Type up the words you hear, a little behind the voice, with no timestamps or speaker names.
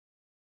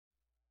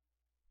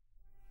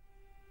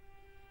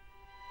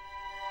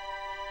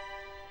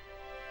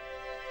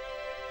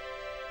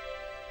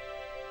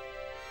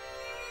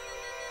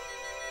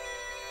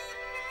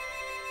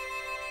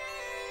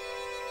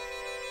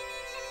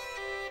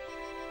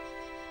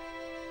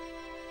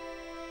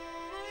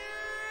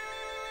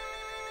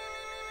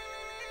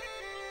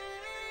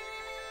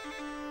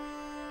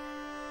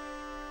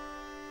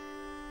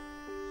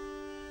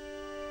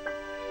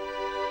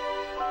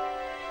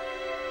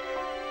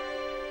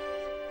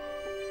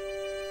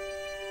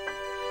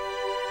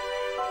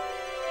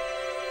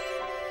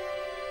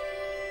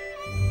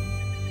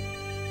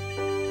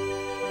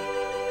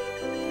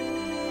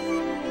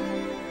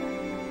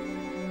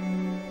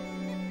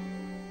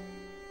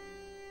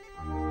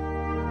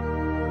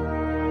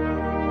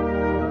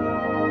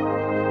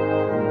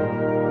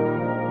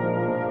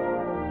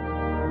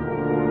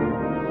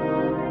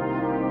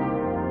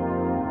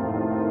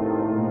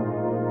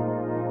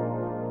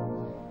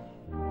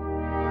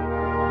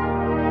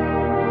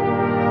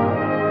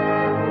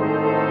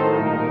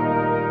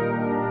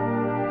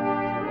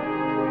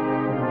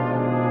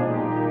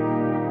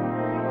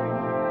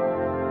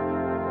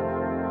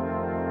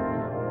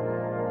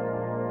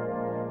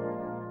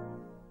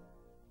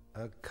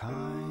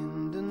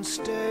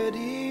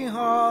steady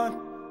heart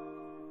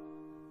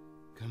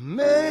can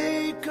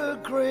make a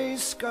gray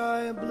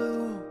sky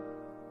blue,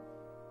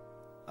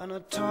 and a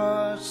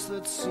task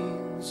that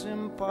seems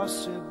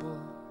impossible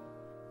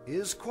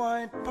is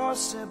quite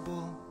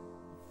possible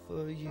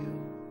for you.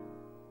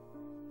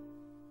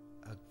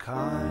 A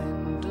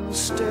kind and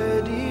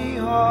steady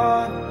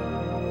heart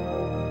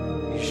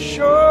is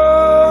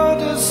sure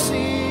to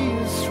see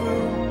you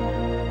through.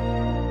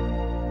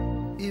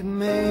 It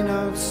may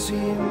not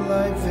seem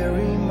like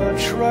very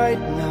much right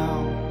now,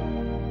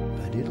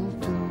 but it'll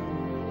do.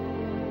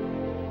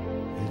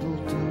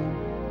 It'll do.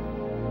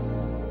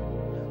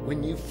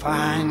 When you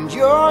find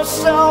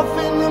yourself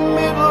in the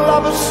middle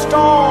of a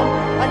storm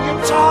and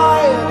you're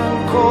tired and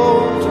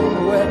cold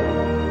and wet,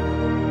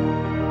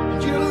 and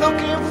you're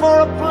looking for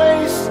a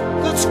place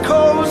that's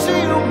cozy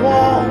and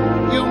warm,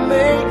 you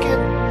make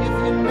it if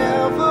you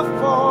never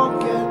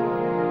forget.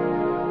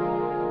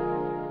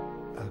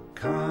 A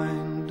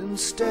kind and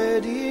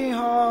steady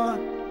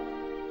heart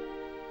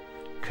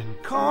can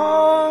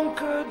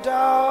conquer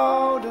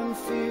doubt and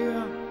fear.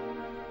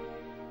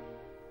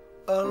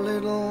 A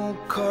little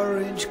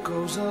courage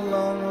goes a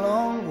long,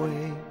 long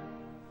way,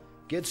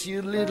 gets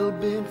you a little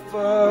bit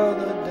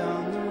further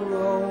down the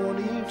road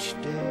each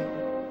day.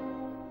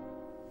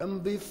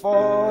 And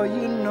before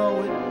you know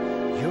it,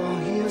 you'll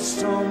hear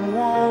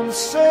someone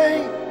say,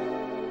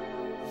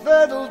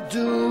 "That'll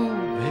do,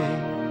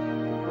 babe,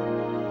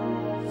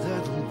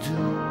 that'll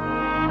do."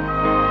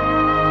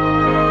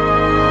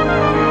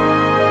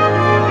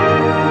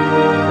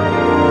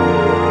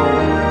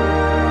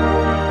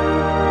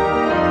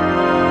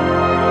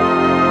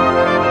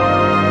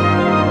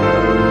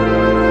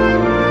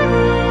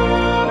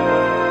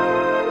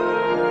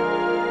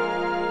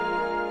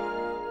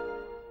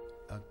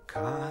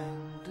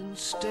 Kind and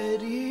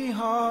steady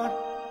heart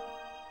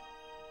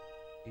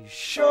is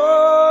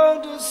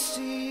sure to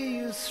see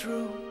you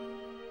through.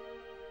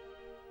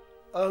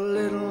 A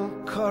little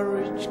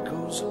courage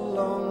goes a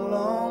long,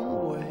 long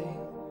way,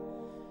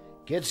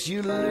 gets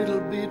you a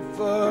little bit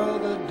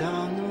further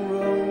down the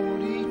road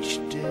each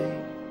day.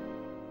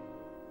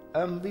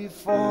 And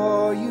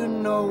before you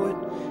know it,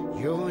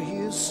 you'll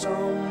hear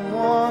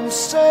someone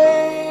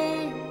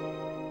say,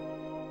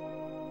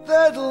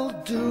 "That'll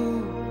do.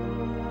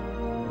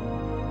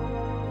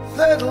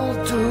 That'll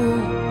do,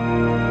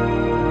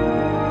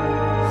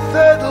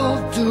 that'll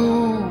do."